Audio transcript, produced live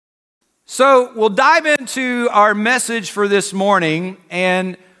So we'll dive into our message for this morning,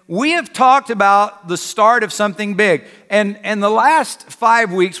 and we have talked about the start of something big. And the last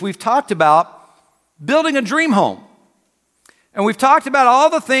 5 weeks, we've talked about building a dream home. And we've talked about all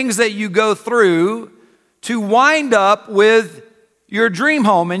the things that you go through to wind up with your dream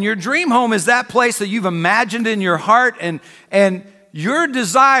home. And your dream home is that place that you've imagined in your heart. And your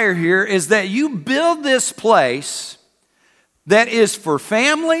desire here is that you build this place that is for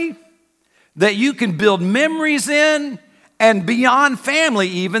family, that you can build memories in, and beyond family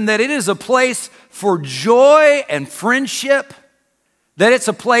even, that it is a place for joy and friendship, that it's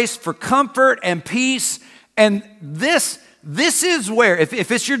a place for comfort and peace. And this is where, if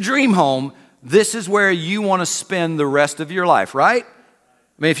it's your dream home, this is where you want to spend the rest of your life, right?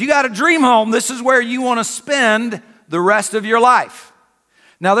 I mean, if you got a dream home, this is where you want to spend the rest of your life.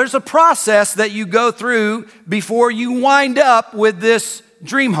 Now, there's a process that you go through before you wind up with this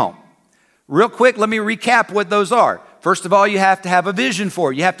dream home. Real quick, let me recap what those are. First of all, you have to have a vision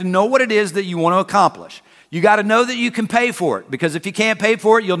for it. You have to know what it is that you want to accomplish. You got to know that you can pay for it, because if you can't pay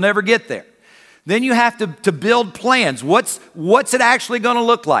for it, you'll never get there. Then you have to build plans. What's it actually going to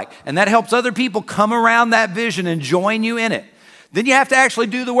look like? And that helps other people come around that vision and join you in it. Then you have to actually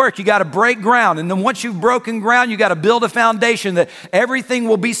do the work. You got to break ground. And then once you've broken ground, you got to build a foundation that everything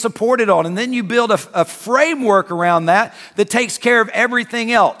will be supported on. And then you build a framework around that takes care of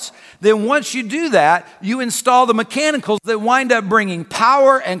everything else. Then once you do that, you install the mechanicals that wind up bringing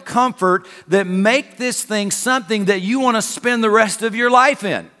power and comfort that make this thing something that you want to spend the rest of your life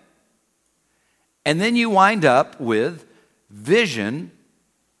in. And then you wind up with vision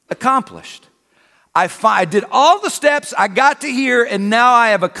accomplished. I did all the steps, I got to here, and now I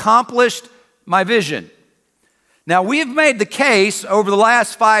have accomplished my vision. Now, we have made the case over the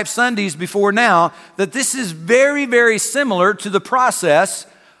last 5 Sundays before now that this is very, very similar to the process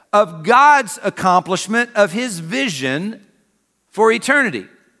of God's accomplishment of His vision for eternity.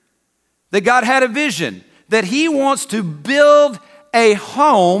 That God had a vision, that He wants to build a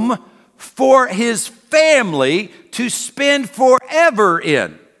home for His family to spend forever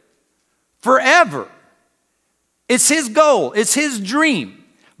in. Forever. It's His goal. It's His dream.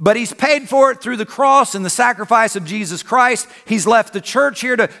 But He's paid for it through the cross and the sacrifice of Jesus Christ. He's left the church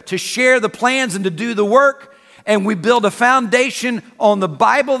here to share the plans and to do the work. And we build a foundation on the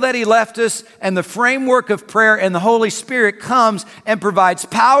Bible that He left us and the framework of prayer, and the Holy Spirit comes and provides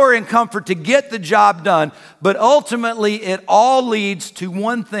power and comfort to get the job done. But ultimately, it all leads to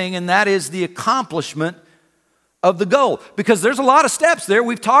one thing, and that is the accomplishment of the goal. Because there's a lot of steps there.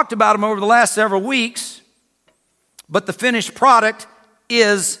 We've talked about them over the last several weeks. But the finished product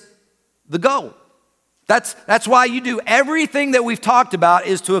is the goal. That's why you do everything that we've talked about,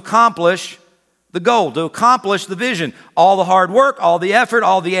 is to accomplish the goal, to accomplish the vision. All the hard work, all the effort,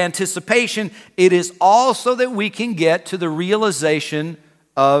 all the anticipation, it is all so that we can get to the realization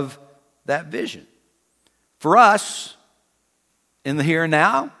of that vision. For us, in the here and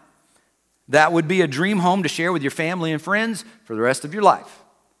now, that would be a dream home to share with your family and friends for the rest of your life.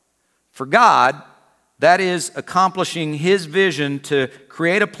 For God, that is accomplishing His vision to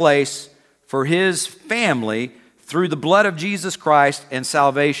create a place for His family through the blood of Jesus Christ and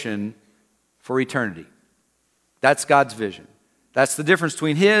salvation for eternity. That's God's vision. That's the difference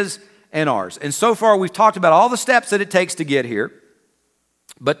between His and ours. And so far, we've talked about all the steps that it takes to get here.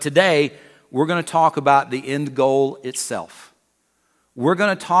 But today, we're going to talk about the end goal itself. We're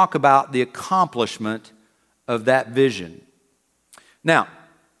going to talk about the accomplishment of that vision. Now,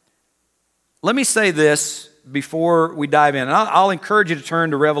 let me say this before we dive in. And I'll encourage you to turn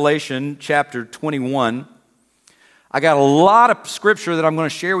to Revelation chapter 21. I got a lot of scripture that I'm going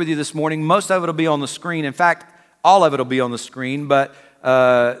to share with you this morning. Most of it will be on the screen. In fact, all of it will be on the screen. But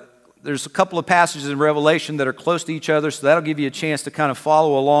there's a couple of passages in Revelation that are close to each other, so that'll give you a chance to kind of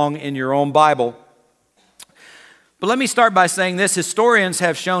follow along in your own Bible. But let me start by saying this. Historians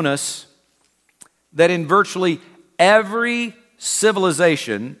have shown us that in virtually every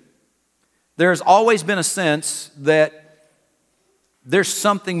civilization, there's always been a sense that there's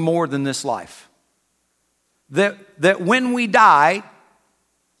something more than this life. That when we die,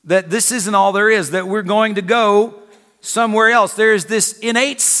 that this isn't all there is, that we're going to go somewhere else. There is this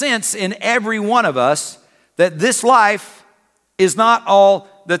innate sense in every one of us that this life is not all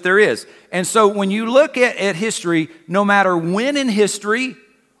that there is. And so when you look at history, no matter when in history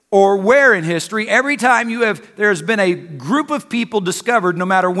or where in history, every time there's been a group of people discovered, no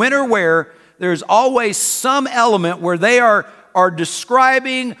matter when or where, there's always some element where they are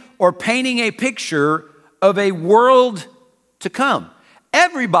describing or painting a picture of a world to come.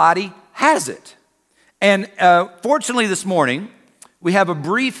 Everybody has it. And fortunately this morning, we have a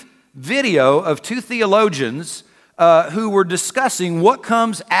brief video of two theologians who were discussing what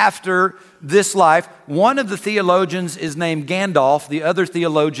comes after this life. One of the theologians is named Gandalf. The other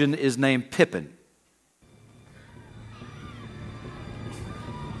theologian is named Pippin.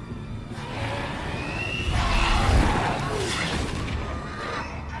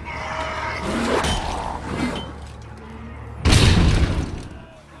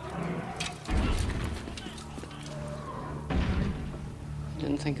 I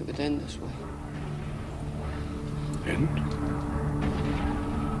didn't think it would end this way. End?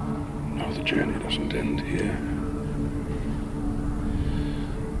 No, the journey doesn't end here.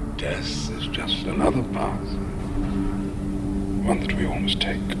 Death is just another path. One that we all must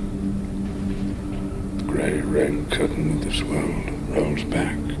take. The grey rain curtain of this world rolls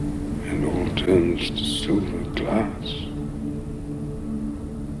back and all turns to silver glass.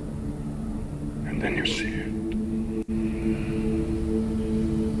 And then you see it.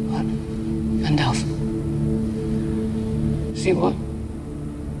 What? Gandalf. See what?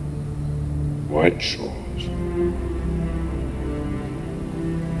 White shores.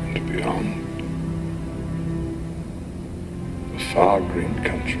 And beyond. A far green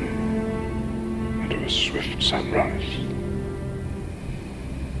country. And a swift sunrise.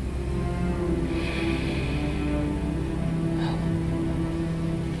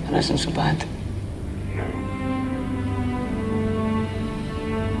 That isn't so bad.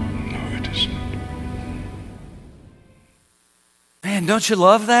 No, it isn't. Man, don't you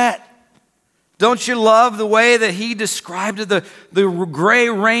love that? Don't you love the way that he described it? The gray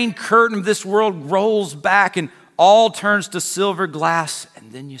rain curtain of this world rolls back and all turns to silver glass,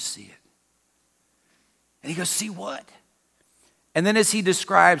 and then you see it. And he goes, see what? And then as he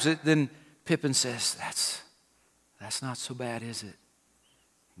describes it, then Pippin says, that's not so bad, is it?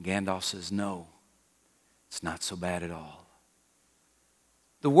 And Gandalf says, no, it's not so bad at all.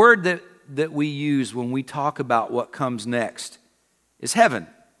 The word that we use when we talk about what comes next is heaven.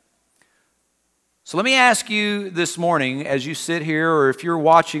 So let me ask you this morning, as you sit here or if you're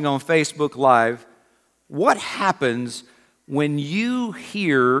watching on Facebook Live, what happens when you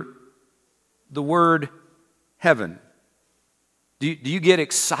hear the word heaven? Do you get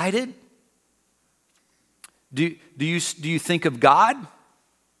excited? Do you think of God?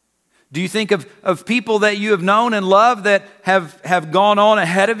 Do you think of people that you have known and loved that have gone on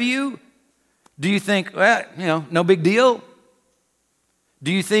ahead of you? Do you think, well, no big deal?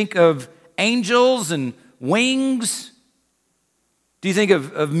 Do you think of angels and wings? Do you think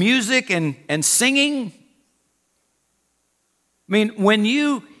of music and singing? I mean, when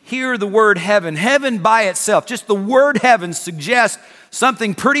you hear the word heaven, heaven by itself, just the word heaven suggests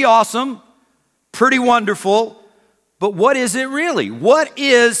something pretty awesome, pretty wonderful, but what is it really? What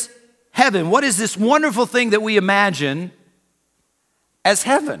is heaven? What is this wonderful thing that we imagine as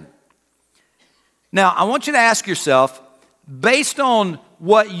heaven? Now, I want you to ask yourself, based on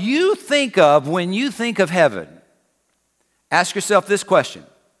what you think of when you think of heaven, ask yourself this question.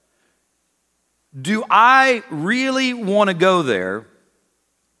 Do I really want to go there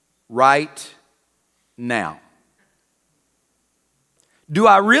right now? Do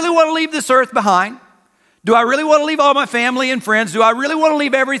I really want to leave this earth behind? Do I really want to leave all my family and friends? Do I really want to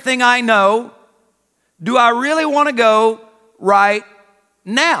leave everything I know? Do I really want to go right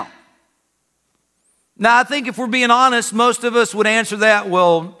now? Now, I think if we're being honest, most of us would answer that,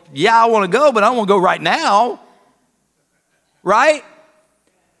 well, yeah, I want to go, but I don't want to go right now. Right?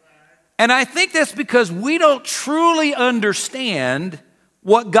 And I think that's because we don't truly understand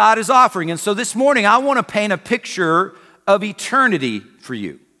what God is offering. And so this morning, I want to paint a picture of eternity for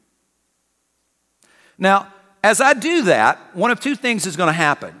you. Now, as I do that, one of two things is going to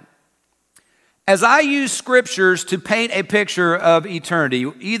happen. As I use scriptures to paint a picture of eternity,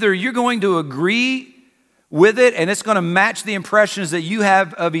 either you're going to agree with it and it's going to match the impressions that you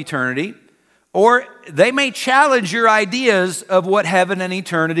have of eternity, or they may challenge your ideas of what heaven and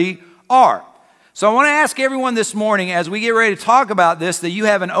eternity are. So I want to ask everyone this morning, as we get ready to talk about this, that you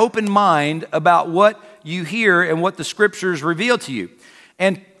have an open mind about what you hear and what the scriptures reveal to you.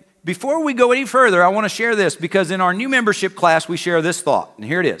 And before we go any further, I want to share this, because in our new membership class, we share this thought. And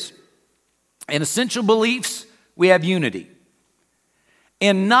here it is. In essential beliefs, we have unity.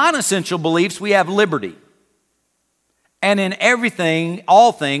 In non-essential beliefs, we have liberty. And in everything,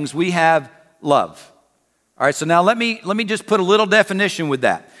 all things, we have love. All right, so now let me just put a little definition with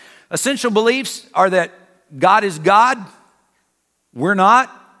that. Essential beliefs are that God is God, we're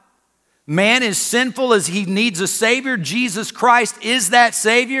not. Man is sinful as he needs a Savior. Jesus Christ is that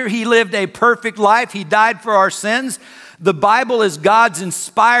Savior. He lived a perfect life. He died for our sins. The Bible is God's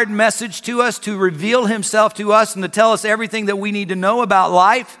inspired message to us to reveal himself to us and to tell us everything that we need to know about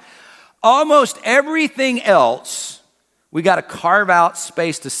life. almost everything else, we got to carve out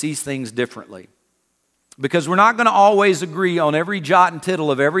space to see things differently. Because we're not going to always agree on every jot and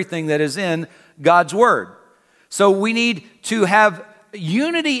tittle of everything that is in God's Word. So we need to have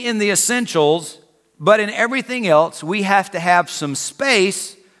unity in the essentials, but in everything else, we have to have some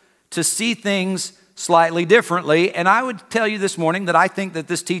space to see things slightly differently. And I would tell you this morning that I think that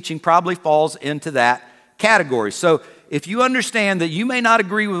this teaching probably falls into that category. So if you understand that you may not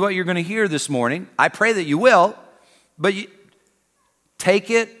agree with what you're going to hear this morning, I pray that you will, but take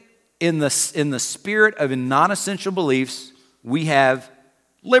it in the spirit of non-essential beliefs. We have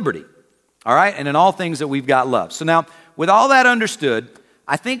liberty, all right? And in all things that we've got love. So now, with all that understood,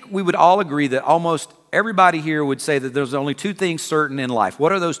 I think we would all agree that almost everybody here would say that there's only two things certain in life.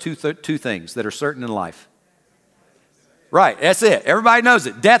 What are those two things that are certain in life? Right, that's it. Everybody knows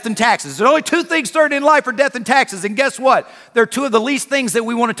it. Death and taxes. There's only two things certain in life are death and taxes. And guess what? They're two of the least things that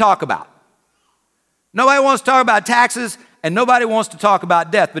we want to talk about. Nobody wants to talk about taxes, and nobody wants to talk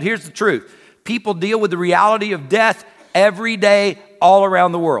about death. But here's the truth. People deal with the reality of death every day all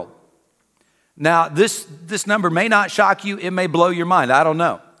around the world. Now, this number may not shock you. It may blow your mind. I don't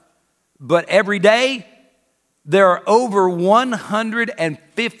know. But every day, there are over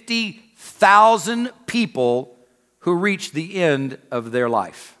 150,000 people who reach the end of their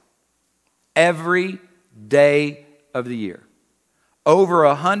life. Every day of the year. Over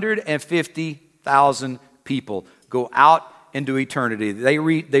 150,000 people go out into eternity. They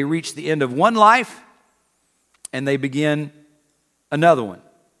reach the end of one life, and they begin another one.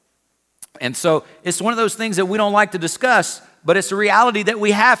 And so it's one of those things that we don't like to discuss, but it's a reality that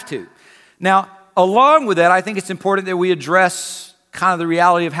we have to. Now, along with that, I think it's important that we address kind of the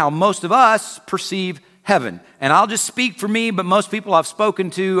reality of how most of us perceive heaven. And I'll just speak for me, but most people I've spoken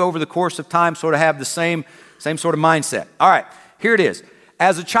to over the course of time sort of have the same sort of mindset. All right, here it is.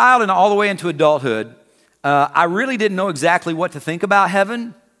 As a child and all the way into adulthood, I really didn't know exactly what to think about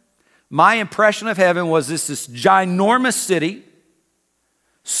heaven. My impression of heaven was this ginormous city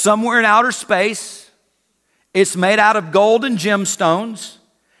somewhere in outer space. It's made out of gold and gemstones.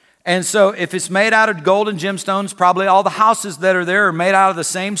 And so if it's made out of gold and gemstones, probably all the houses that are there are made out of the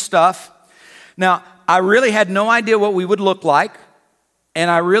same stuff. Now, I really had no idea what we would look like, and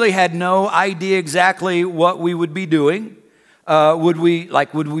I really had no idea exactly what we would be doing. Would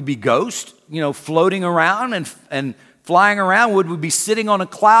we be ghosts, floating around and flying around? Would we be sitting on a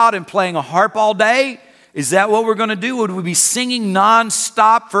cloud and playing a harp all day? Is that what we're going to do? Would we be singing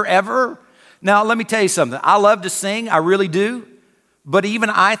nonstop forever? Now, let me tell you something. I love to sing. I really do. But even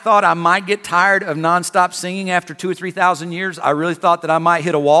I thought I might get tired of nonstop singing after 2,000 or 3,000 years. I really thought that I might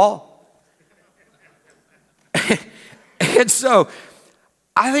hit a wall. And so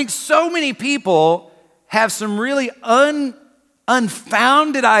I think so many people have some really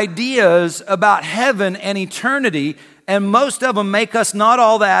unfounded ideas about heaven and eternity, and most of them make us not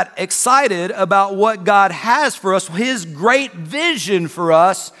all that excited about what God has for us, His great vision for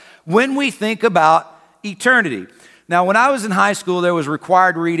us when we think about eternity. Now, when I was in high school, there was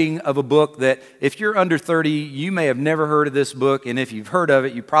required reading of a book that if you're under 30, you may have never heard of this book, and if you've heard of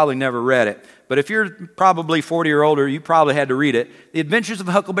it, you probably never read it. But if you're probably 40 or older, you probably had to read it. The Adventures of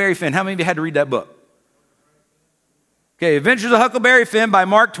Huckleberry Finn. How many of you had to read that book? Okay, Adventures of Huckleberry Finn by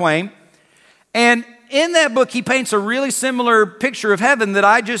Mark Twain. And in that book, he paints a really similar picture of heaven that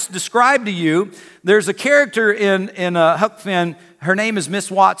I just described to you. There's a character in Huck Finn. Her name is Miss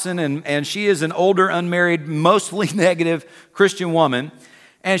Watson, and she is an older, unmarried, mostly negative Christian woman.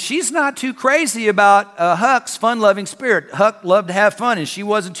 And she's not too crazy about Huck's fun-loving spirit. Huck loved to have fun, and she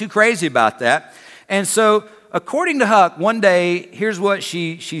wasn't too crazy about that. And so, according to Huck, one day, here's what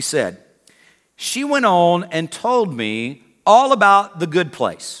she said. She went on and told me all about the good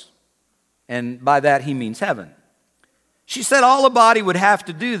place. And by that, he means heaven. She said all a body would have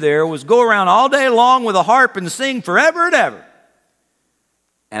to do there was go around all day long with a harp and sing forever and ever.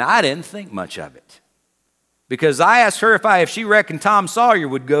 And I didn't think much of it. Because I asked her if she reckoned Tom Sawyer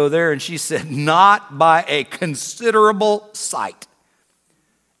would go there, and she said, not by a considerable sight.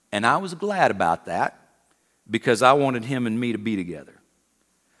 And I was glad about that, because I wanted him and me to be together.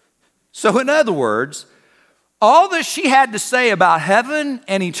 So in other words, all that she had to say about heaven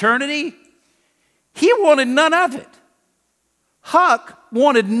and eternity, he wanted none of it. Huck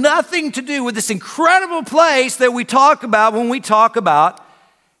wanted nothing to do with this incredible place that we talk about when we talk about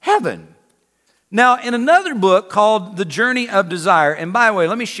heaven. Now, in another book called The Journey of Desire, and by the way,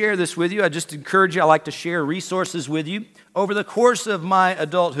 let me share this with you. I just encourage you. I like to share resources with you. Over the course of my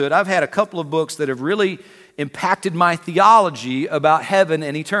adulthood, I've had a couple of books that have really impacted my theology about heaven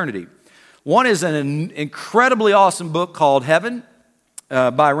and eternity. One is an incredibly awesome book called Heaven.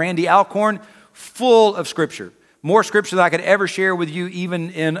 by Randy Alcorn, full of Scripture. More Scripture than I could ever share with you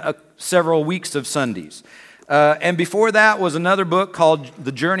even in several weeks of Sundays. And before that was another book called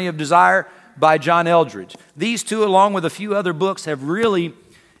The Journey of Desire by John Eldredge. These two, along with a few other books, have really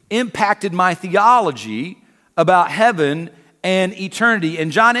impacted my theology about heaven and eternity.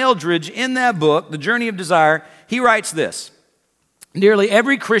 And John Eldredge, in that book, The Journey of Desire, he writes this: nearly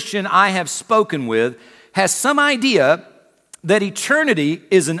every Christian I have spoken with has some idea that eternity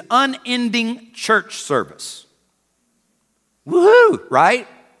is an unending church service. Woohoo, right?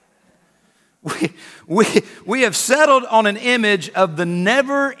 We have settled on an image of the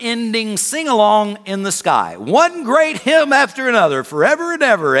never-ending sing-along in the sky. One great hymn after another, forever and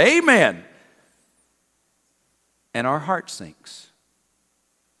ever, amen. And our heart sinks.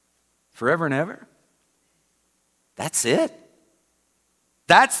 Forever and ever? That's it?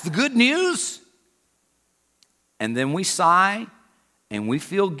 That's the good news? And then we sigh and we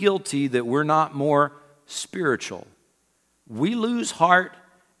feel guilty that we're not more spiritual. We lose heart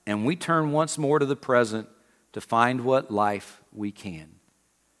and we turn once more to the present to find what life we can.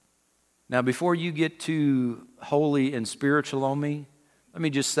 Now, before you get too holy and spiritual on me, let me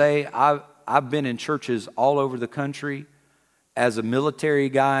just say I've been in churches all over the country. As a military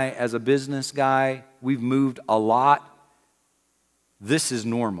guy, as a business guy, we've moved a lot. This is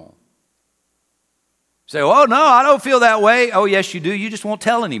normal. Say, oh, no, I don't feel that way. Oh, yes, you do. You just won't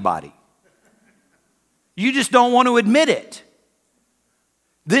tell anybody. You just don't want to admit it.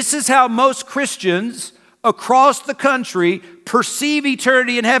 This is how most Christians across the country perceive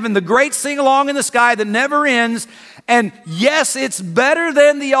eternity in heaven, the great sing-along in the sky that never ends. And yes, it's better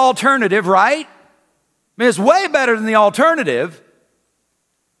than the alternative, right? I mean, it's way better than the alternative,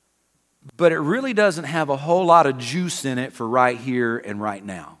 but it really doesn't have a whole lot of juice in it for right here and right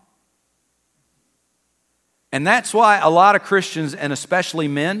now. And that's why a lot of Christians, and especially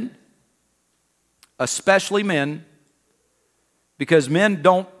men, because men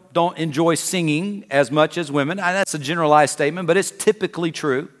don't enjoy singing as much as women. That's a generalized statement, but it's typically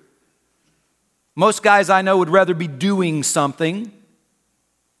true. Most guys I know would rather be doing something.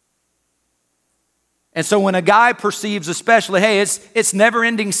 And so when a guy perceives especially, hey, it's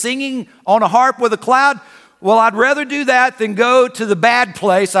never-ending singing on a harp with a cloud, well, I'd rather do that than go to the bad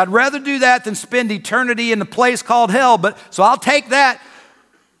place. I'd rather do that than spend eternity in a place called hell. So I'll take that.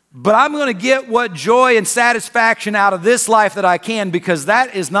 But I'm going to get what joy and satisfaction out of this life that I can, because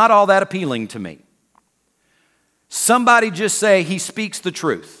that is not all that appealing to me. Somebody just say, he speaks the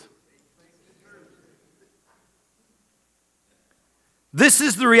truth. This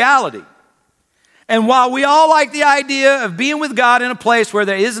is the reality. And while we all like the idea of being with God in a place where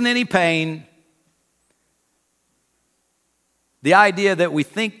there isn't any pain, the idea that we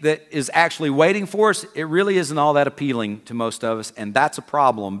think that is actually waiting for us, it really isn't all that appealing to most of us, and that's a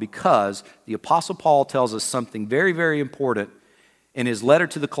problem, because the Apostle Paul tells us something very, very important in his letter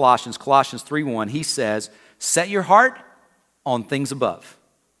to the Colossians, Colossians 3:1. He says, set your heart on things above,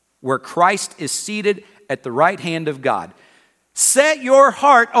 where Christ is seated at the right hand of God. Set your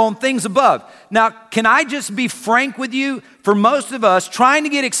heart on things above. Now, can I just be frank with you? For most of us, trying to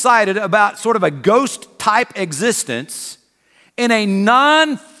get excited about sort of a ghost-type existence in a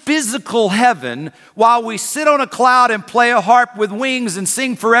non-physical heaven while we sit on a cloud and play a harp with wings and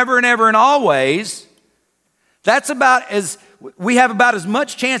sing forever and ever and always, we have about as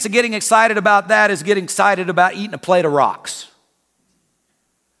much chance of getting excited about that as getting excited about eating a plate of rocks.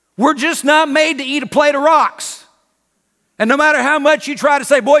 We're just not made to eat a plate of rocks. And no matter how much you try to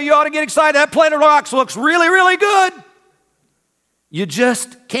say, boy, you ought to get excited, that plate of rocks looks really, really good, you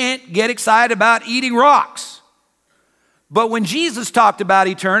just can't get excited about eating rocks. But when Jesus talked about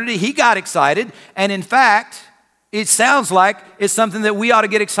eternity, he got excited. And in fact, it sounds like it's something that we ought to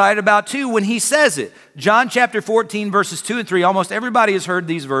get excited about too when he says it. John chapter 14, verses 2 and 3. Almost everybody has heard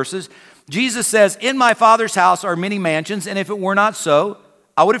these verses. Jesus says, in my Father's house are many mansions, and if it were not so,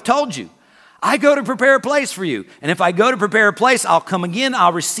 I would have told you. I go to prepare a place for you. And if I go to prepare a place, I'll come again.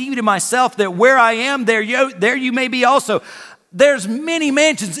 I'll receive you to myself, that where I am, there you may be also. There's many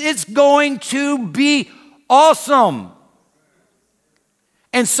mansions. It's going to be awesome.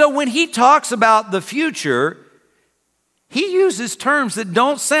 And so when he talks about the future, he uses terms that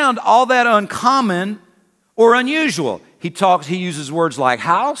don't sound all that uncommon or unusual. He uses words like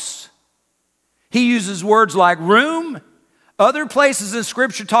house. He uses words like room. Other places in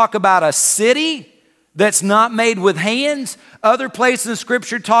Scripture talk about a city that's not made with hands. Other places in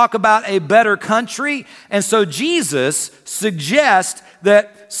Scripture talk about a better country. And so Jesus suggests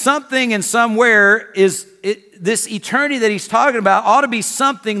that something and somewhere this eternity that he's talking about ought to be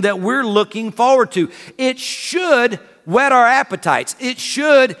something that we're looking forward to. It should whet our appetites. It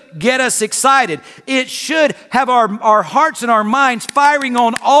should get us excited. It should have our hearts and our minds firing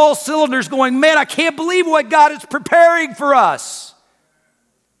on all cylinders going, man, I can't believe what God is preparing for us.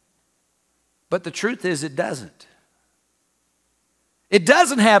 But the truth is it doesn't. It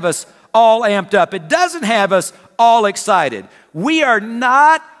doesn't have us all amped up. It doesn't have us all excited. We are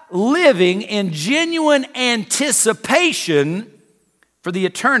not living in genuine anticipation for the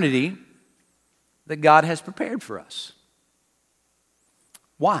eternity that God has prepared for us.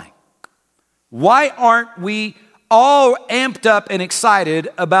 Why? Why aren't we all amped up and excited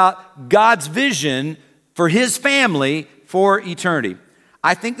about God's vision for His family for eternity?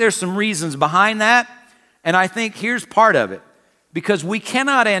 I think there's some reasons behind that, and I think here's part of it. Because we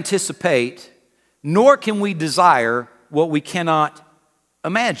cannot anticipate, nor can we desire what we cannot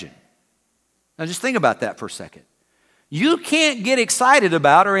imagine. Now just think about that for a second. You can't get excited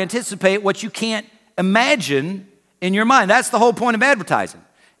about or anticipate what you can't imagine in your mind. That's the whole point of advertising,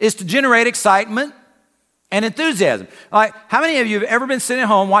 is to generate excitement and enthusiasm. Like, how many of you have ever been sitting at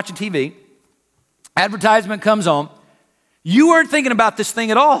home watching TV, advertisement comes on, you weren't thinking about this thing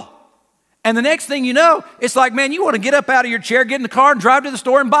at all. And the next thing you know, it's like, man, you want to get up out of your chair, get in the car, and drive to the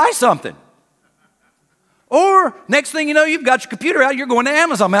store and buy something. Or next thing you know, you've got your computer out, you're going to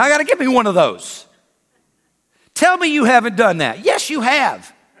Amazon. Man, I got to get me one of those. Tell me you haven't done that. Yes, you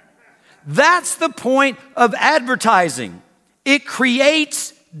have. That's the point of advertising. It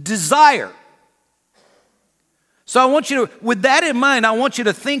creates desire. So I want you to, with that in mind, I want you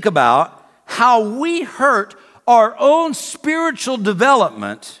to think about how we hurt our own spiritual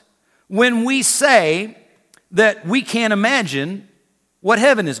development when we say that we can't imagine what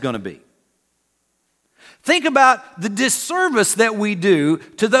heaven is going to be. Think about the disservice that we do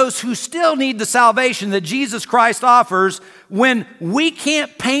to those who still need the salvation that Jesus Christ offers when we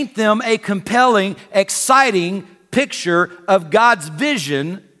can't paint them a compelling, exciting picture of God's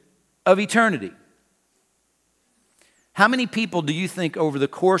vision of eternity. How many people do you think over the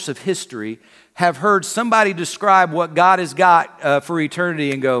course of history have heard somebody describe what God has got for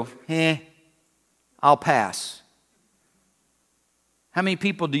eternity and go, I'll pass? How many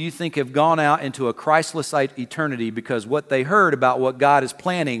people do you think have gone out into a Christless eternity because what they heard about what God is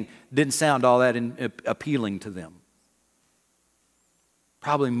planning didn't sound all that appealing to them?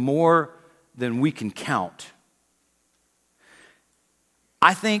 Probably more than we can count.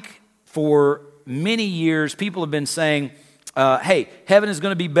 I think for many years, people have been saying, hey, heaven is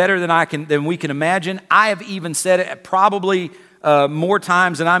going to be better than we can imagine. I have even said it probably more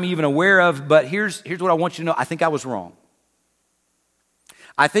times than I'm even aware of, but here's what I want you to know. I think I was wrong.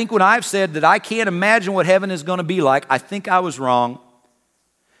 I think when I've said that I can't imagine what heaven is going to be like, I think I was wrong.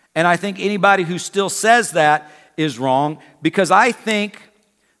 And I think anybody who still says that is wrong, because I think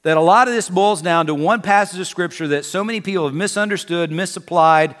that a lot of this boils down to one passage of Scripture that so many people have misunderstood,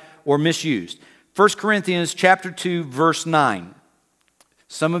 misapplied, or misused. 1 Corinthians chapter 2, verse 9.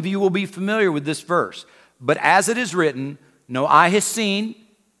 Some of you will be familiar with this verse. But as it is written, no eye has seen,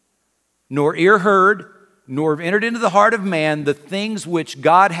 nor ear heard, nor have entered into the heart of man the things which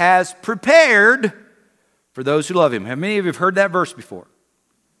God has prepared for those who love Him. How many of you have heard that verse before?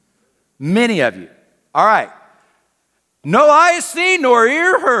 Many of you. All right. No eye has seen, nor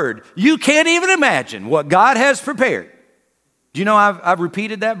ear heard. You can't even imagine what God has prepared. Do you know I've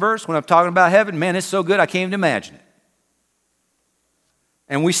repeated that verse when I'm talking about heaven? Man, it's so good I can't even imagine it.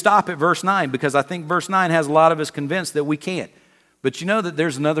 And we stop at verse 9 because I think verse 9 has a lot of us convinced that we can't. But you know that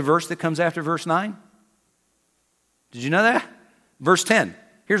there's another verse that comes after verse 9? Did you know that? Verse 10.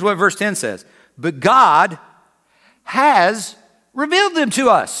 Here's what verse 10 says. But God has revealed them to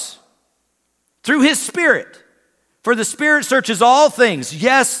us through His Spirit. For the Spirit searches all things,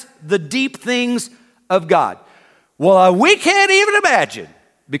 yes, the deep things of God. Well, we can't even imagine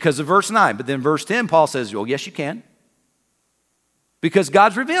because of verse 9. But then verse 10, Paul says, well, yes, you can. Because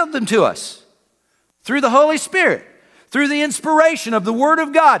God's revealed them to us through the Holy Spirit, through the inspiration of the Word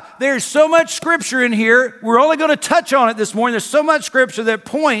of God. There's so much Scripture in here. We're only going to touch on it this morning. There's so much Scripture that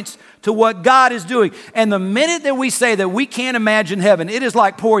points to what God is doing. And the minute that we say that we can't imagine heaven, it is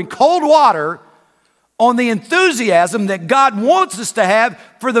like pouring cold water on the enthusiasm that God wants us to have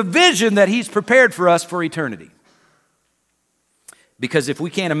for the vision that He's prepared for us for eternity. Because if we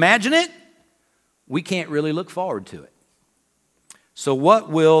can't imagine it, we can't really look forward to it. So what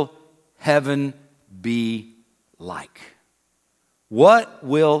will heaven be like? What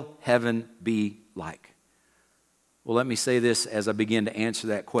will heaven be like? Well, let me say this as I begin to answer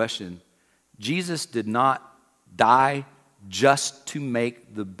that question. Jesus did not die just to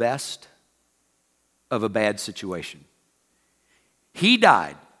make the best of a bad situation. He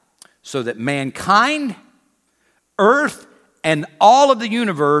died so that mankind, earth and all of the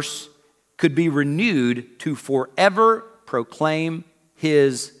universe could be renewed to forever proclaim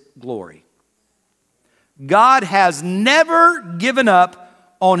his glory. God has never given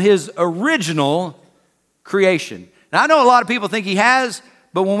up on his original creation. Now, I know a lot of people think he has,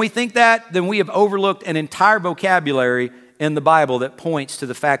 but when we think that, then we have overlooked an entire vocabulary in the Bible that points to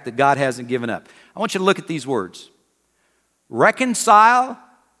the fact that God hasn't given up. I want you to look at these words: reconcile,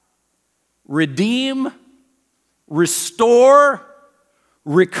 redeem, restore,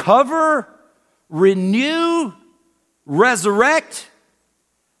 recover, renew, resurrect.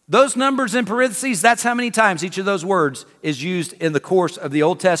 Those numbers in parentheses, that's how many times each of those words is used in the course of the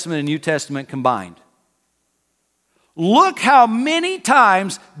Old Testament and New Testament combined. Look how many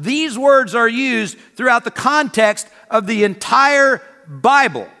times these words are used throughout the context of the entire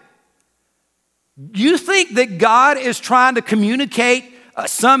Bible. You think that God is trying to communicate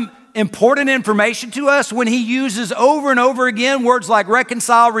some important information to us when he uses over and over again words like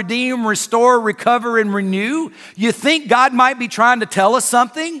reconcile, redeem, restore, recover, and renew? You think God might be trying to tell us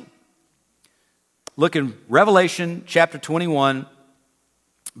something? Look in Revelation chapter 21,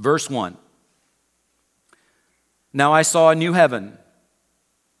 verse 1. Now I saw a new heaven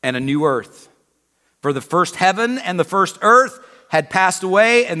and a new earth. For the first heaven and the first earth had passed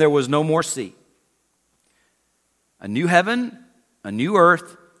away, and there was no more sea. A new heaven, a new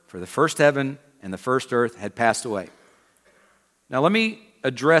earth, for the first heaven and the first earth had passed away. Now let me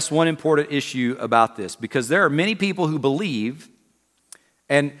address one important issue about this, because there are many people who believe,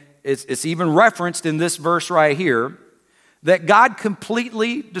 and it's even referenced in this verse right here, that God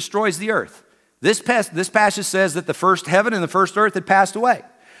completely destroys the earth. This passage says that the first heaven and the first earth had passed away.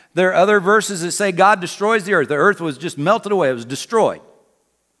 There are other verses that say God destroys the earth. The earth was just melted away. It was destroyed.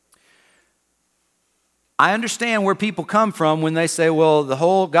 I understand where people come from when they say,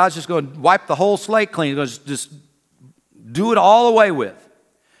 well, God's just going to wipe the whole slate clean. He's going to just do it all away with.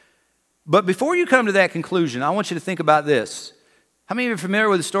 But before you come to that conclusion, I want you to think about this. How many of you are familiar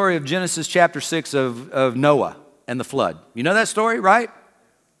with the story of Genesis chapter 6 of Noah and the flood? You know that story, right?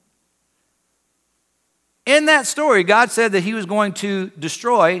 In that story, God said that he was going to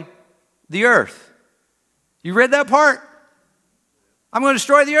destroy the earth. You read that part? I'm going to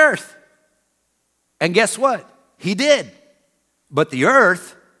destroy the earth. And guess what? He did. But the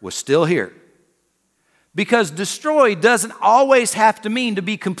earth was still here. Because destroy doesn't always have to mean to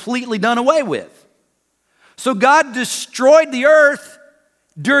be completely done away with. So God destroyed the earth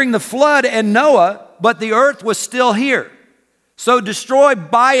during the flood and Noah, but the earth was still here. So destroy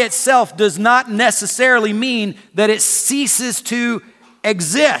by itself does not necessarily mean that it ceases to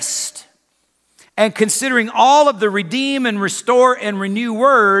exist. And considering all of the redeem and restore and renew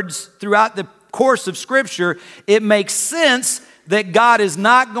words throughout the course of Scripture, it makes sense that God is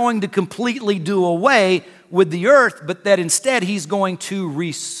not going to completely do away with the earth, but that instead he's going to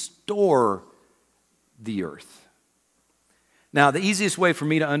restore the earth. Now, the easiest way for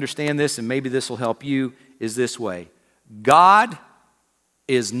me to understand this, and maybe this will help you, is this way. God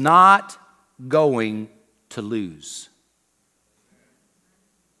is not going to lose.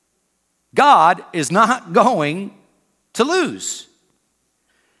 God is not going to lose.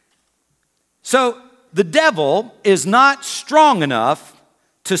 So the devil is not strong enough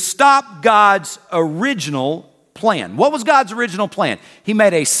to stop God's original plan. What was God's original plan? He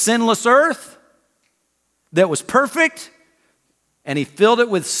made a sinless earth that was perfect, and he filled it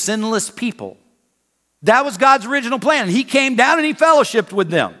with sinless people. That was God's original plan. He came down and he fellowshiped with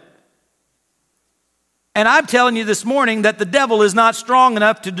them. And I'm telling you this morning that the devil is not strong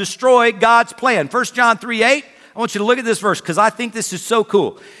enough to destroy God's plan. 1 John 3:8, I want you to look at this verse because I think this is so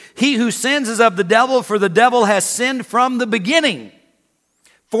cool. He who sins is of the devil, for the devil has sinned from the beginning.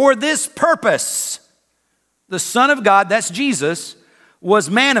 For this purpose, the Son of God, that's Jesus, was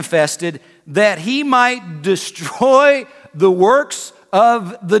manifested that he might destroy the works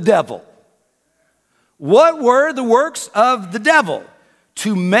of the devil. What were the works of the devil?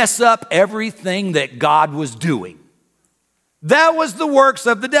 To mess up everything that God was doing. That was the works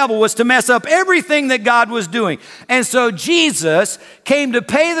of the devil, was to mess up everything that God was doing. And so Jesus came to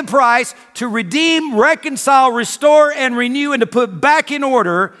pay the price to redeem, reconcile, restore, and renew, and to put back in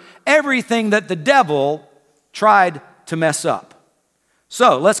order everything that the devil tried to mess up.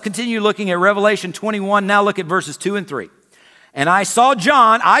 So let's continue looking at Revelation 21. Now look at verses 2 and 3. And I,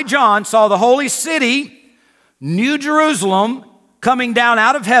 John, saw the holy city, New Jerusalem, coming down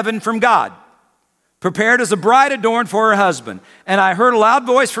out of heaven from God, prepared as a bride adorned for her husband. And I heard a loud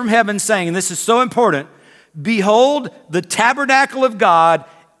voice from heaven saying, and this is so important, behold, the tabernacle of God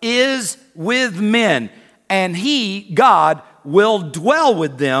is with men, and he, God, will dwell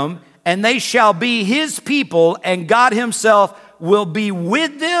with them, and they shall be his people, and God himself will be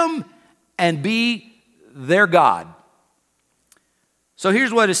with them and be their God. So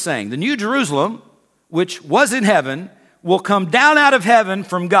here's what it's saying. The New Jerusalem, which was in heaven, will come down out of heaven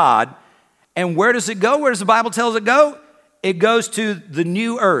from God. And where does it go? Where does the Bible tell us it go? It goes to the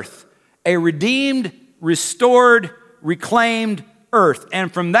new earth, a redeemed, restored, reclaimed earth.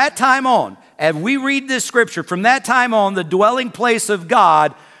 And from that time on, as we read this scripture, from that time on, the dwelling place of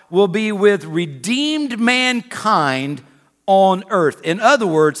God will be with redeemed mankind on earth. In other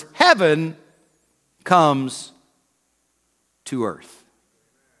words, heaven comes to earth.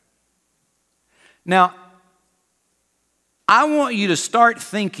 Now, I want you to start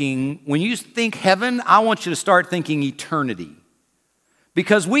thinking, when you think heaven, I want you to start thinking eternity.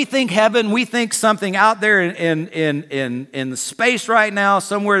 Because we think heaven, we think something out there in the space right now,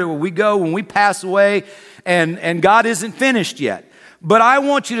 somewhere where we go when we pass away, and God isn't finished yet. But I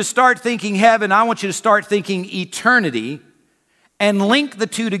want you to start thinking heaven, I want you to start thinking eternity, and link the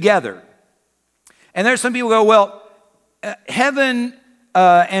two together. And there's some people who go, well, heaven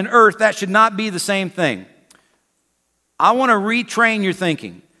and earth, that should not be the same thing. I want to retrain your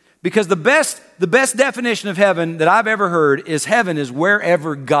thinking, because the best definition of heaven that I've ever heard is heaven is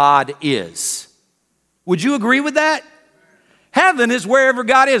wherever God is. Would you agree with that? Heaven is wherever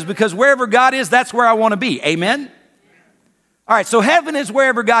God is, because wherever God is, that's where I want to be. Amen? All right, so heaven is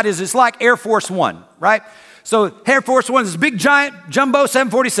wherever God is. It's like Air Force One, right? So Air Force One is this big, giant, jumbo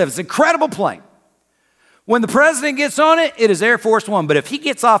 747. It's an incredible plane. When the president gets on it, it is Air Force One. But if he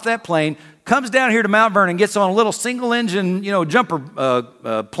gets off that plane, comes down here to Mount Vernon, gets on a little single-engine,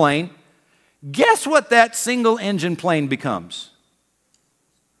 jumper plane, guess what that single-engine plane becomes?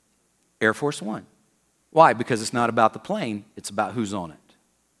 Air Force One. Why? Because it's not about the plane, it's about who's on it.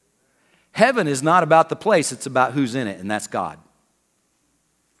 Heaven is not about the place, it's about who's in it, and that's God.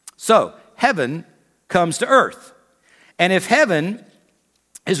 So, heaven comes to earth. And if heaven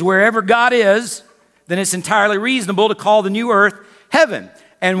is wherever God is, then it's entirely reasonable to call the new earth heaven.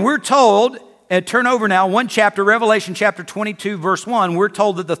 And we're told, and turn over now, one chapter, Revelation chapter 22, verse 1, we're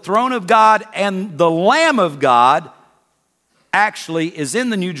told that the throne of God and the Lamb of God actually is in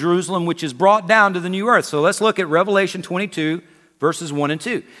the New Jerusalem, which is brought down to the new earth. So let's look at Revelation 22, verses 1 and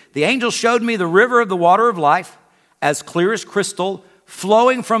 2. The angel showed me the river of the water of life, as clear as crystal,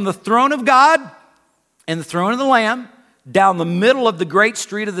 flowing from the throne of God and the throne of the Lamb, down the middle of the great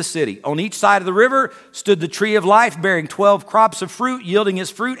street of the city. On each side of the river stood the tree of life, bearing 12 crops of fruit, yielding its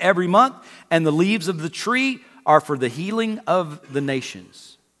fruit every month, and the leaves of the tree are for the healing of the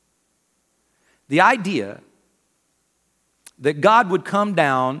nations. The idea that God would come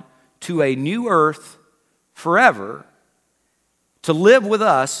down to a new earth forever to live with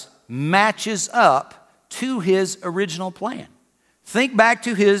us matches up to his original plan. Think back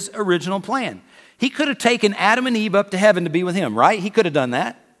to his original plan. He could have taken Adam and Eve up to heaven to be with him, right? He could have done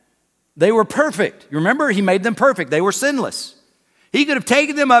that. They were perfect. You remember? He made them perfect. They were sinless. He could have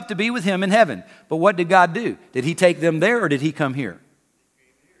taken them up to be with him in heaven. But what did God do? Did he take them there, or did he come here?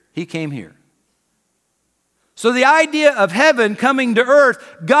 He came here. So the idea of heaven coming to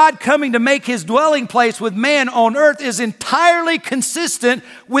earth, God coming to make his dwelling place with man on earth, is entirely consistent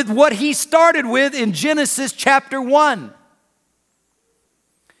with what he started with in Genesis chapter 1.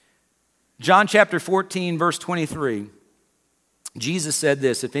 John chapter 14, verse 23, Jesus said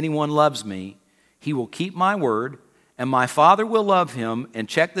this, if anyone loves me, he will keep my word, and my Father will love him. And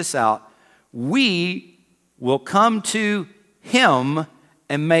check this out, we will come to him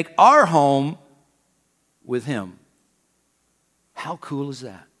and make our home with him. How cool is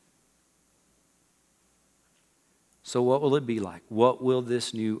that? So what will it be like? What will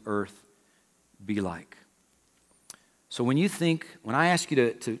this new earth be like? So when I ask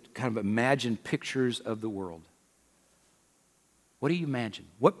you to kind of imagine pictures of the world, what do you imagine?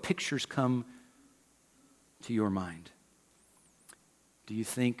 What pictures come to your mind? Do you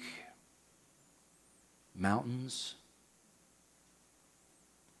think mountains,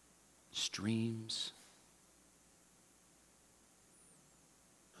 streams,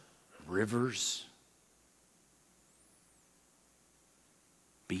 rivers,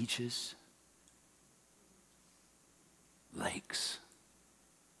 beaches, lakes,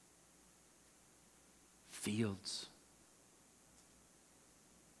 fields,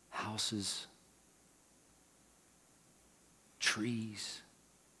 houses, trees?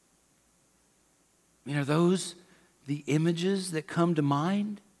 I mean, are those the images that come to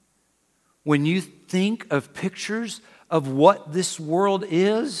mind when you think of pictures of what this world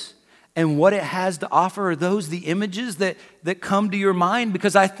is and what it has to offer? Are those the images that come to your mind?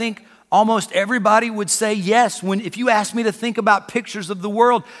 Because I think almost everybody would say yes. If you ask me to think about pictures of the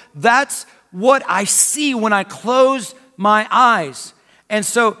world, that's what I see when I close my eyes. And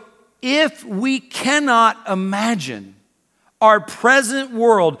so if we cannot imagine our present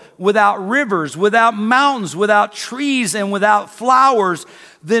world without rivers, without mountains, without trees, and without flowers,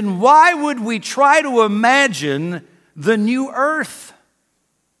 then why would we try to imagine the new earth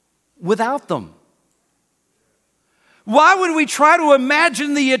without them? Why would we try to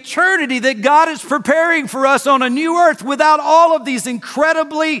imagine the eternity that God is preparing for us on a new earth without all of these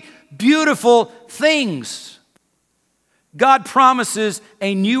incredibly beautiful things? God promises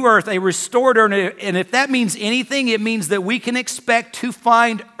a new earth, a restored earth, and if that means anything, it means that we can expect to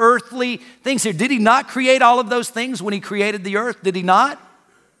find earthly things here. Did He not create all of those things when He created the earth? Did He not?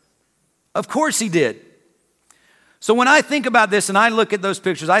 Of course He did. So when I think about this and I look at those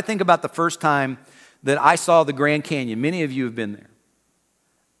pictures, I think about the first time that I saw the Grand Canyon. Many of you have been there.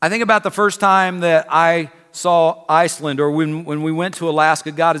 I think about the first time that I saw Iceland, or when we went to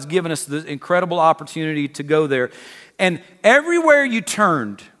Alaska. God has given us the incredible opportunity to go there. And everywhere you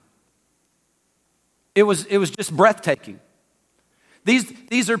turned, it was just breathtaking.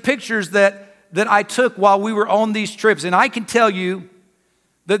 These are pictures that I took while we were on these trips. And I can tell you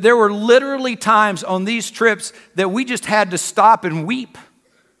that there were literally times on these trips that we just had to stop and weep.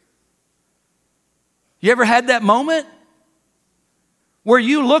 You ever had that moment where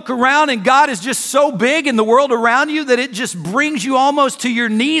you look around and God is just so big in the world around you that it just brings you almost to your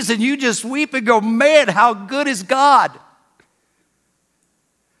knees and you just weep and go, man, how good is God?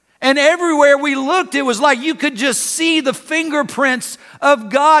 And everywhere we looked, it was like you could just see the fingerprints of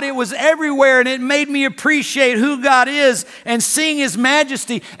God. It was everywhere, and it made me appreciate who God is and seeing His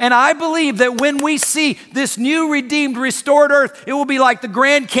majesty. And I believe that when we see this new redeemed, restored earth, it will be like the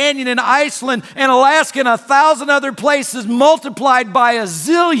Grand Canyon in Iceland and Alaska and 1,000 other places multiplied by a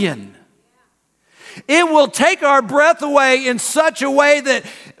zillion. It will take our breath away in such a way that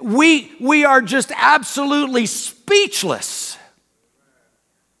we are just absolutely speechless.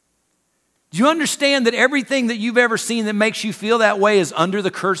 Do you understand that everything that you've ever seen that makes you feel that way is under the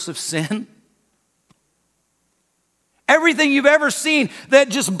curse of sin? Everything you've ever seen that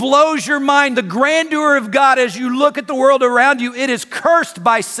just blows your mind, the grandeur of God as you look at the world around you, it is cursed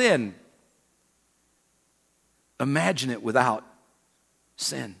by sin. Imagine it without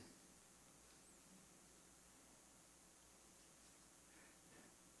sin.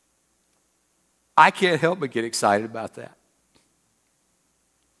 I can't help but get excited about that.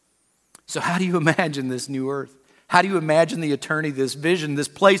 So how do you imagine this new earth? How do you imagine the eternity, this vision, this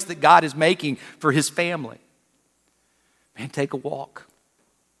place that God is making for His family? Man, take a walk.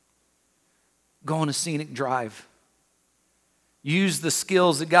 Go on a scenic drive. Use the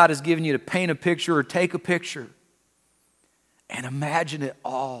skills that God has given you to paint a picture or take a picture. And imagine it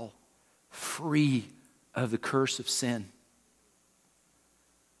all free of the curse of sin.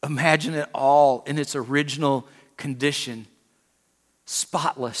 Imagine it all in its original condition,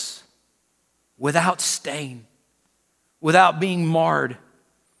 spotless, without stain, without being marred.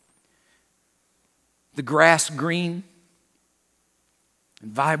 The grass green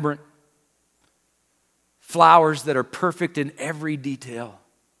and vibrant. Flowers that are perfect in every detail.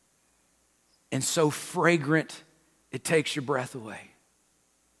 And so fragrant, it takes your breath away.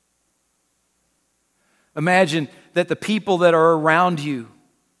 Imagine that the people that are around you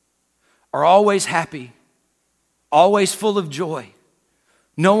are always happy, always full of joy.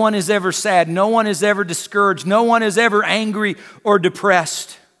 No one is ever sad. No one is ever discouraged. No one is ever angry or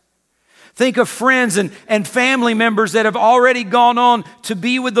depressed. Think of friends and family members that have already gone on to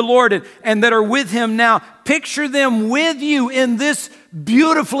be with the Lord and that are with Him now. Picture them with you in this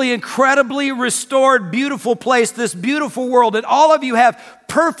beautifully, incredibly restored, beautiful place, this beautiful world. And all of you have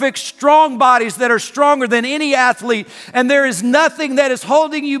perfect, strong bodies that are stronger than any athlete. And there is nothing that is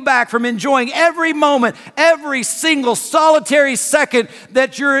holding you back from enjoying every moment, every single solitary second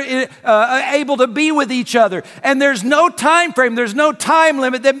that you're able to be with each other. And there's no time frame, there's no time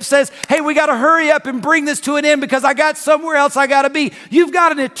limit that says, hey, we got to hurry up and bring this to an end because I got somewhere else I got to be. You've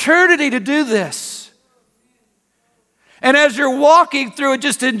got an eternity to do this. And as you're walking through it,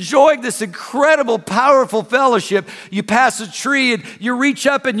 just enjoying this incredible, powerful fellowship, you pass a tree and you reach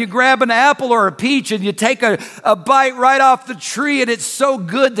up and you grab an apple or a peach and you take a bite right off the tree and it's so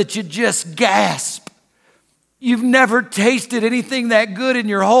good that you just gasp. You've never tasted anything that good in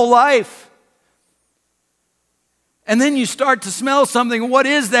your whole life. And then you start to smell something. What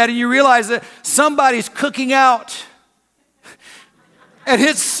is that? And you realize that somebody's cooking out. And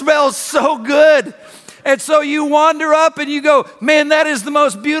it smells so good. And so you wander up and you go, man, that is the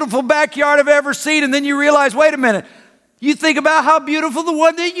most beautiful backyard I've ever seen. And then you realize, wait a minute, You think about how beautiful the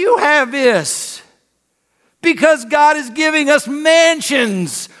one that you have is. Because God is giving us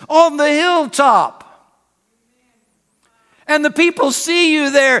mansions on the hilltop. And the people see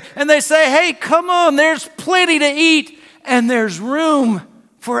you there and they say, hey, come on, there's plenty to eat and there's room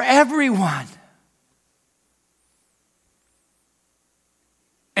for everyone.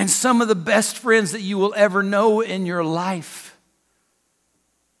 And some of the best friends that you will ever know in your life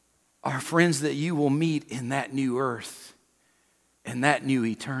are friends that you will meet in that new earth and that new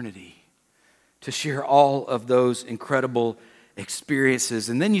eternity to share all of those incredible experiences.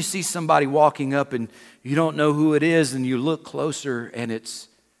 And then you see somebody walking up and you don't know who it is, and you look closer and it's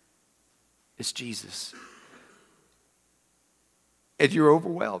Jesus. And you're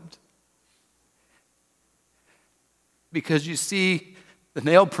overwhelmed because you see the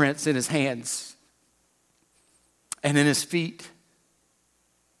nail prints in his hands and in his feet.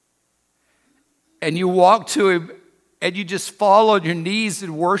 And you walk to him and you just fall on your knees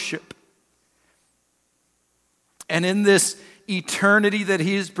and worship. And in this eternity that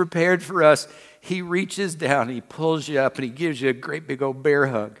he has prepared for us, he reaches down, he pulls you up, and he gives you a great big old bear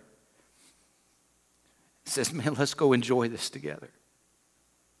hug. He says, man, let's go enjoy this together.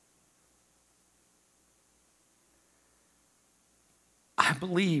 I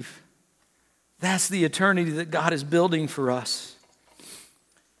believe that's the eternity that God is building for us.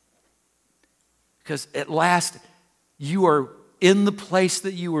 Because at last, you are in the place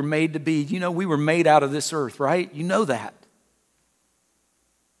that you were made to be. You know, we were made out of this earth, right? You know that.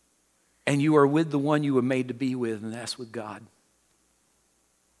 And you are with the one you were made to be with, and that's with God.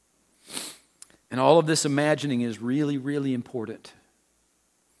 And all of this imagining is really, really important.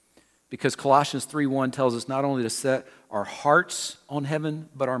 Because Colossians 3:1 tells us not only to set our hearts on heaven,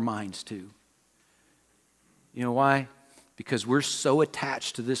 but our minds too. You know why? Because we're so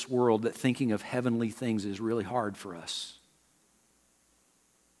attached to this world that thinking of heavenly things is really hard for us.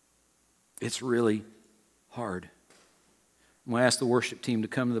 It's really hard. I'm going to ask the worship team to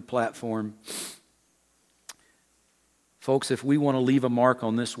come to the platform. Folks, if we want to leave a mark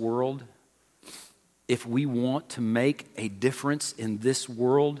on this world, if we want to make a difference in this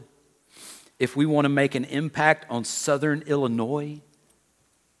world, if we want to make an impact on Southern Illinois,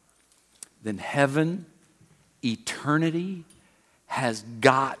 then heaven, eternity, has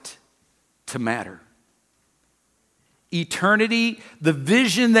got to matter. Eternity, the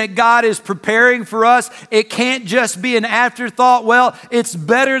vision that God is preparing for us, it can't just be an afterthought. Well, it's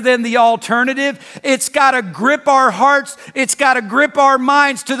better than the alternative. It's got to grip our hearts. It's got to grip our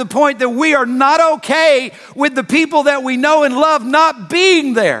minds to the point that we are not okay with the people that we know and love not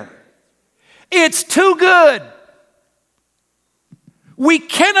being there. It's too good. We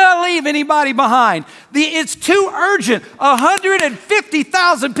cannot leave anybody behind. It's too urgent.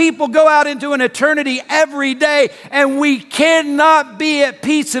 150,000 people go out into an eternity every day, and we cannot be at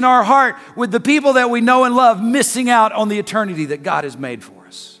peace in our heart with the people that we know and love missing out on the eternity that God has made for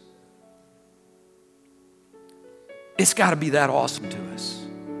us. It's got to be that awesome to us.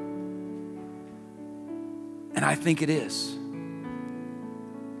 And I think it is.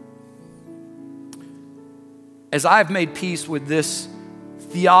 As I've made peace with this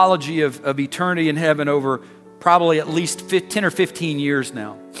theology of eternity in heaven over probably at least 10 or 15 years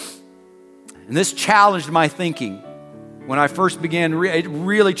now. And this challenged my thinking. When I first began, it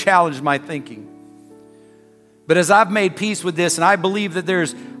really challenged my thinking. But as I've made peace with this, and I believe that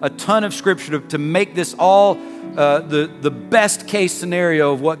there's a ton of scripture to make this all the best case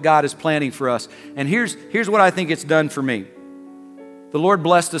scenario of what God is planning for us. And here's what I think it's done for me. The Lord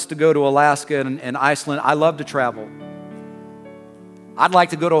blessed us to go to Alaska and Iceland. I love to travel. I'd like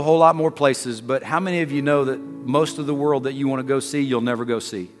to go to a whole lot more places, but how many of you know that most of the world that you want to go see, you'll never go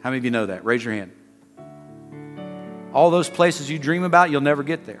see? How many of you know that? Raise your hand. All those places you dream about, you'll never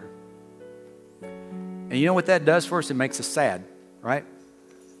get there. And you know what that does for us? It makes us sad, right?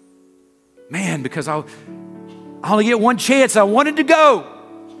 Man, because I only get one chance. I wanted to go.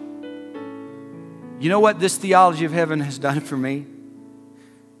 You know what this theology of heaven has done for me?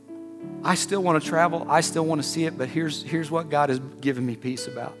 I still want to travel. I still want to see it, but here's what God has given me peace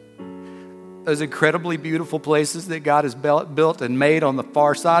about. Those incredibly beautiful places that God has built and made on the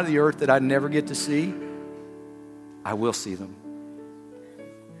far side of the earth that I never get to see, I will see them.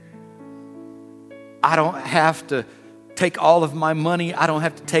 I don't have to take all of my money. I don't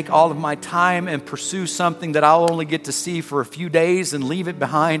have to take all of my time and pursue something that I'll only get to see for a few days and leave it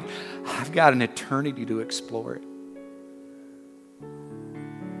behind. I've got an eternity to explore it.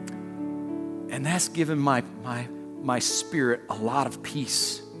 And that's given my spirit a lot of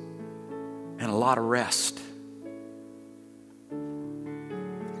peace and a lot of rest.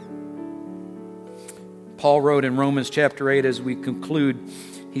 Paul wrote in Romans chapter 8 as we conclude,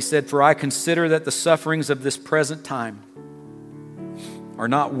 he said, "For I consider that the sufferings of this present time are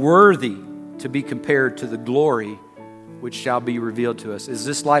not worthy to be compared to the glory which shall be revealed to us." Is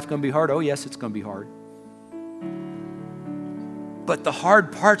this life going to be hard? Oh, yes, it's going to be hard. But the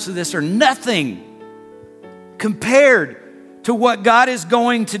hard parts of this are nothing compared to what God is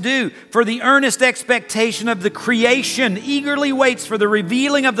going to do. For the earnest expectation of the creation eagerly waits for the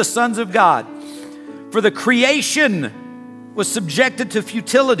revealing of the sons of God. For the creation was subjected to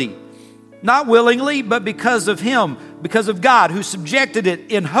futility, not willingly, but because of Him, because of God who subjected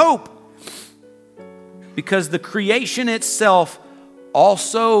it in hope. Because the creation itself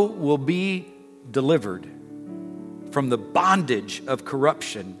also will be delivered from the bondage of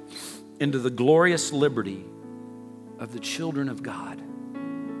corruption into the glorious liberty of the children of God.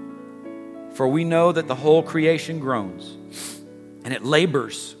 For we know that the whole creation groans, and it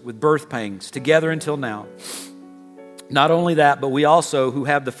labors with birth pangs together until now. Not only that, but we also, who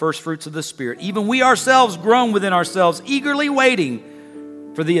have the first fruits of the Spirit, even we ourselves groan within ourselves, eagerly waiting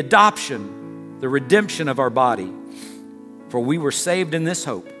for the adoption, the redemption of our body. For we were saved in this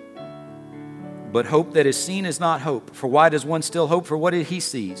hope. But hope that is seen is not hope. For why does one still hope for what he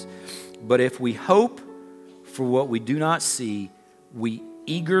sees? But if we hope for what we do not see, we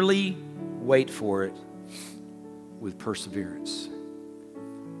eagerly wait for it with perseverance.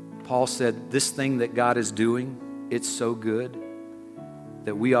 Paul said, this thing that God is doing, it's so good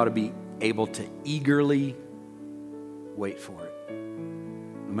that we ought to be able to eagerly wait for it.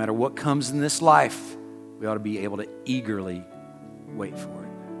 No matter what comes in this life, we ought to be able to eagerly wait for it.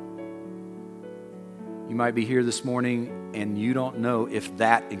 You might be here this morning and you don't know if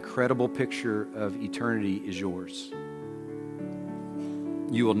that incredible picture of eternity is yours.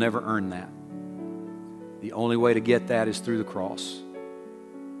 You will never earn that. The only way to get that is through the cross.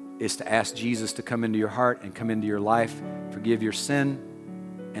 Is to ask Jesus to come into your heart and come into your life, forgive your sin,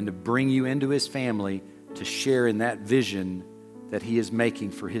 and to bring you into His family to share in that vision that He is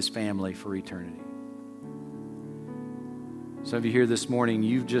making for His family for eternity. Some of you here this morning,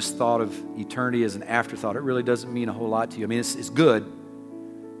 you've just thought of eternity as an afterthought. It really doesn't mean a whole lot to you. I mean, it's good,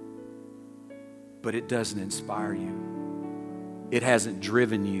 but it doesn't inspire you. It hasn't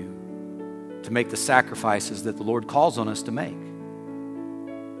driven you to make the sacrifices that the Lord calls on us to make.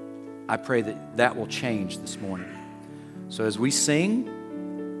 I pray that that will change this morning. So as we sing,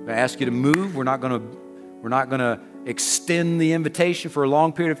 I ask you to move. We're not going to extend the invitation for a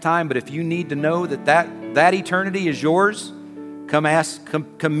long period of time, but if you need to know that eternity is yours, come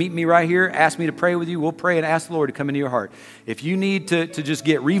meet me right here. Ask me to pray with you. We'll pray and ask the Lord to come into your heart. If you need to just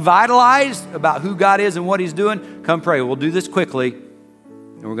get revitalized about who God is and what He's doing, come pray. We'll do this quickly,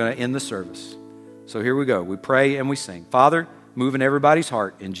 and we're going to end the service. So here we go. We pray and we sing. Father, move in everybody's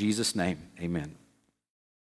heart. In Jesus' name, amen.